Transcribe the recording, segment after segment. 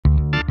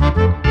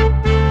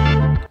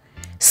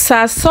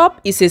Soursop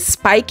is a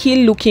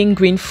spiky looking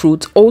green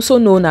fruit also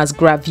known as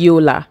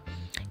graviola.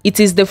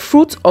 It is the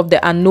fruit of the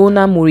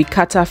Annona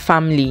muricata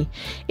family,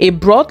 a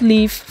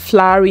broadleaf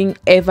flowering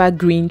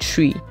evergreen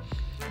tree.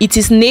 It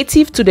is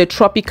native to the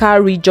tropical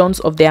regions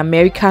of the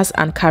Americas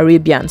and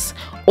Caribbean,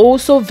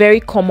 also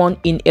very common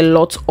in a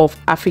lot of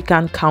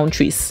African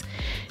countries.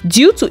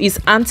 Due to its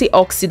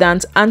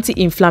antioxidant,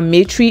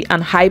 anti-inflammatory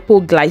and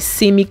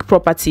hypoglycemic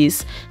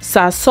properties,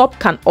 Soursop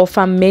can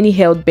offer many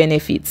health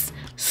benefits,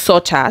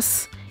 such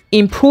as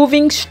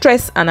improving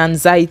stress and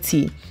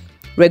anxiety,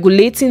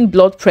 regulating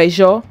blood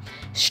pressure,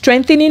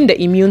 strengthening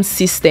the immune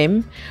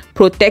system,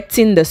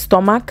 protecting the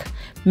stomach,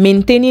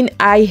 maintaining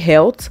eye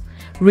health,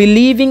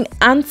 relieving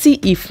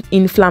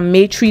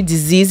anti-inflammatory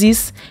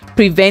diseases,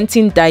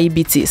 preventing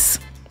diabetes.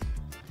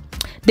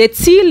 The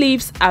tea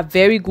leaves are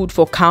very good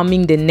for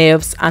calming the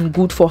nerves and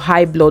good for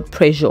high blood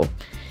pressure.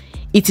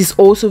 It is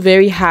also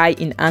very high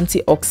in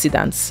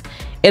antioxidants.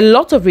 A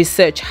lot of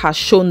research has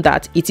shown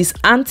that it is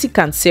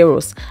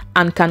anti-cancerous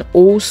and can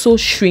also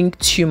shrink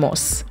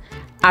tumors.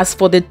 As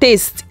for the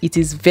taste, it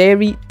is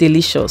very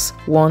delicious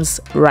once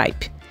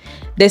ripe.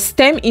 The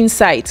stem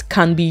inside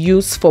can be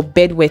used for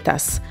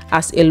bedwetters,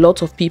 as a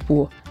lot of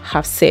people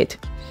have said.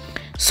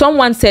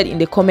 Someone said in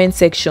the comment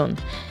section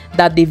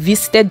that they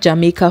visited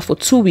Jamaica for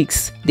 2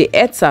 weeks. They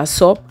ate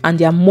soursop and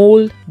their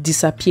mole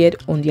disappeared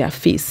on their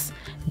face.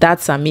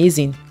 That's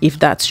amazing if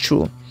that's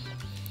true.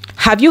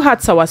 Have you had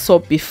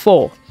soursop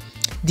before?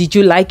 Did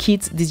you like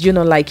it? Did you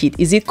not like it?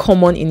 Is it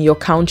common in your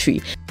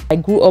country? I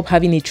grew up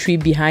having a tree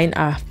behind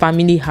our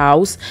family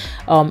house.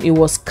 It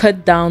was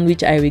cut down,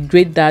 which I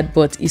regret that,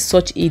 but it's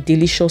such a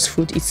delicious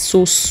fruit. It's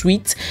so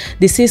sweet.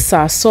 They say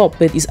soursop,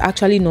 but it's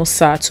actually not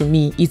sour to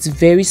me. It's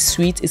very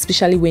sweet,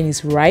 especially when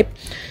it's ripe.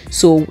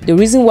 So the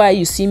reason why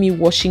you see me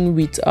washing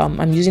with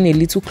I'm using a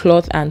little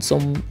cloth and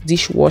some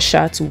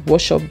dishwasher to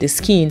wash up the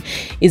skin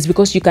is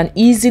because you can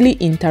easily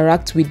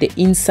interact with the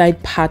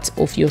inside part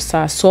of your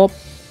soursop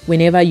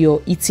whenever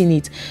you're eating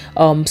it.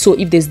 So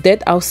if there's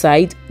dirt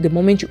outside, the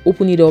moment you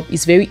open it up,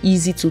 it's very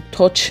easy to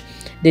touch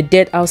the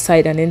dirt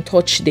outside and then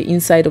touch the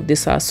inside of the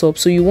soursop.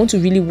 So you want to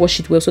really wash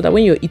it well so that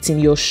when you're eating,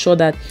 you're sure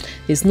that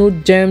there's no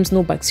germs,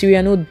 no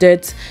bacteria, no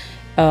dirt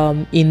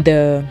in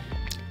the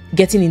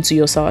getting into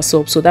your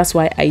soursop. So that's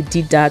why I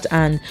did that.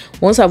 And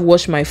once I've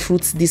washed my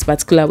fruits this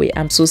particular way,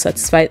 I'm so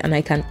satisfied and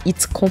I can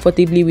eat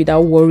comfortably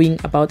without worrying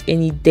about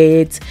any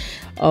dirt,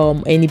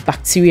 any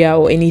bacteria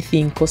or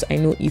anything, because I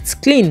know it's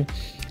clean.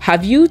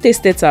 Have you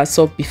tasted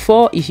soursop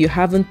before? If you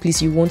haven't,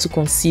 please, you want to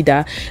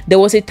consider. There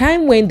was a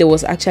time when there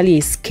was actually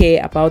a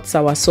scare about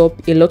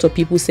soursop. A lot of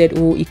people said,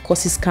 oh, it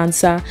causes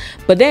cancer.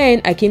 But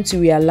then I came to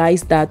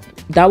realize that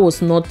that was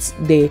not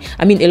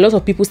a lot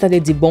of people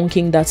started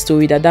debunking that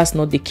story, that that's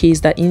not the case,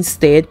 that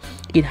instead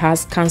it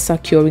has cancer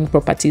curing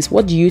properties.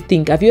 What do you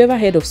think? Have you ever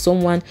heard of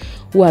someone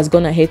who has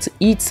gone ahead to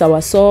eat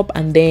soursop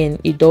and then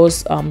it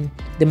does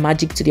the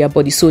magic to their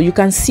body? So you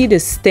can see the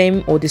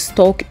stem or the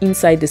stalk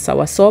inside the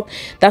soursop.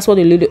 That's what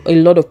a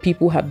lot of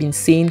people have been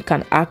saying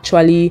can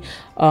actually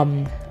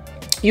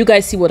you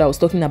guys see what I was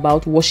talking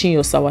about, washing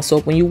your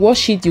soursop. When you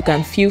wash it, you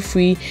can feel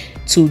free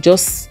to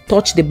just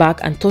touch the back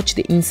and touch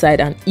the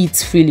inside and eat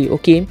freely.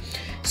 Okay,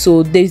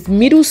 so the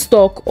middle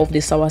stalk of the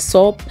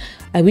soursop,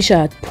 I wish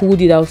I had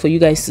pulled it out for you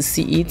guys to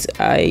see it.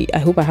 I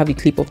hope I have a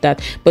clip of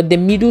that. But the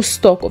middle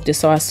stalk of the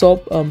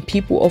soursop,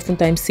 people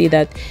oftentimes say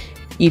that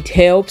it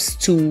helps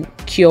to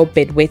cure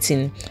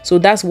bedwetting. So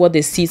that's what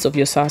the seeds of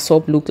your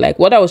soursop look like.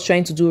 What I was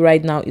trying to do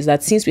right now is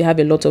that since we have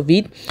a lot of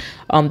it,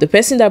 the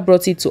person that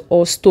brought it to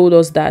us told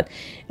us that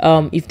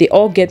if they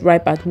all get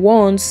ripe at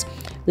once,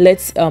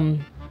 let's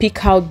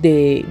pick out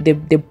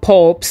the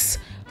pulps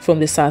from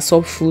the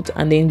soursop fruit,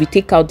 and then we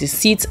take out the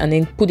seeds and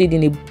then put it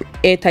in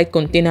a airtight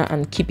container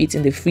and keep it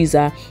in the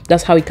freezer.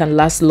 That's how it can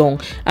last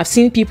long. I've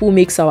seen people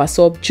make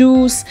soursop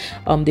juice.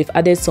 They've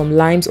added some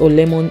limes or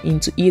lemon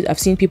into it. I've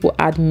seen people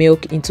add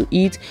milk into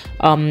it.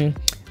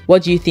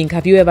 What do you think?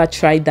 Have you ever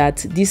tried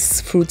that?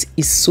 This fruit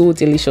is so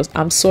delicious.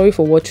 I'm sorry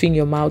for watering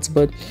your mouth,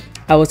 but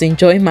I was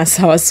enjoying my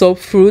soursop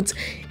fruit.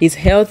 It's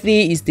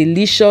healthy, it's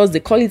delicious.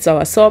 They call it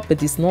soursop,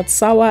 but it's not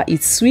sour,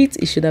 it's sweet.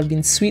 It should have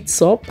been sweet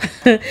sop.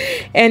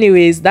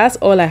 Anyways, that's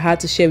all I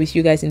had to share with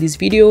you guys in this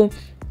video.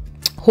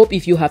 Hope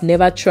if you have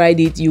never tried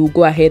it, you will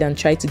go ahead and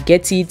try to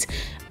get it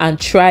and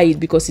try it,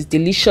 because it's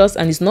delicious.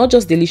 And it's not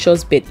just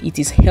delicious, but it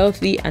is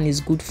healthy and is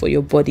good for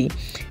your body.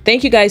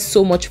 Thank you guys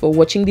so much for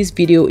watching this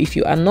video. If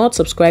you are not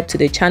subscribed to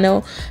the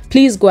channel,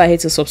 please go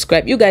ahead to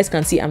subscribe. You guys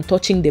can see I'm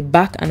touching the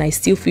back and I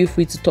still feel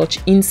free to touch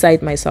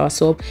inside my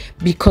soursop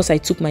because I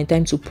took my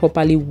time to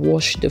properly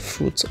wash the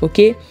fruit.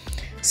 Okay,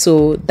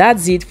 so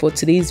that's it for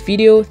today's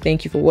video.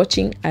 Thank you for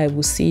watching. I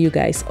will see you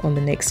guys on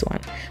the next one.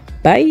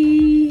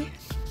 Bye.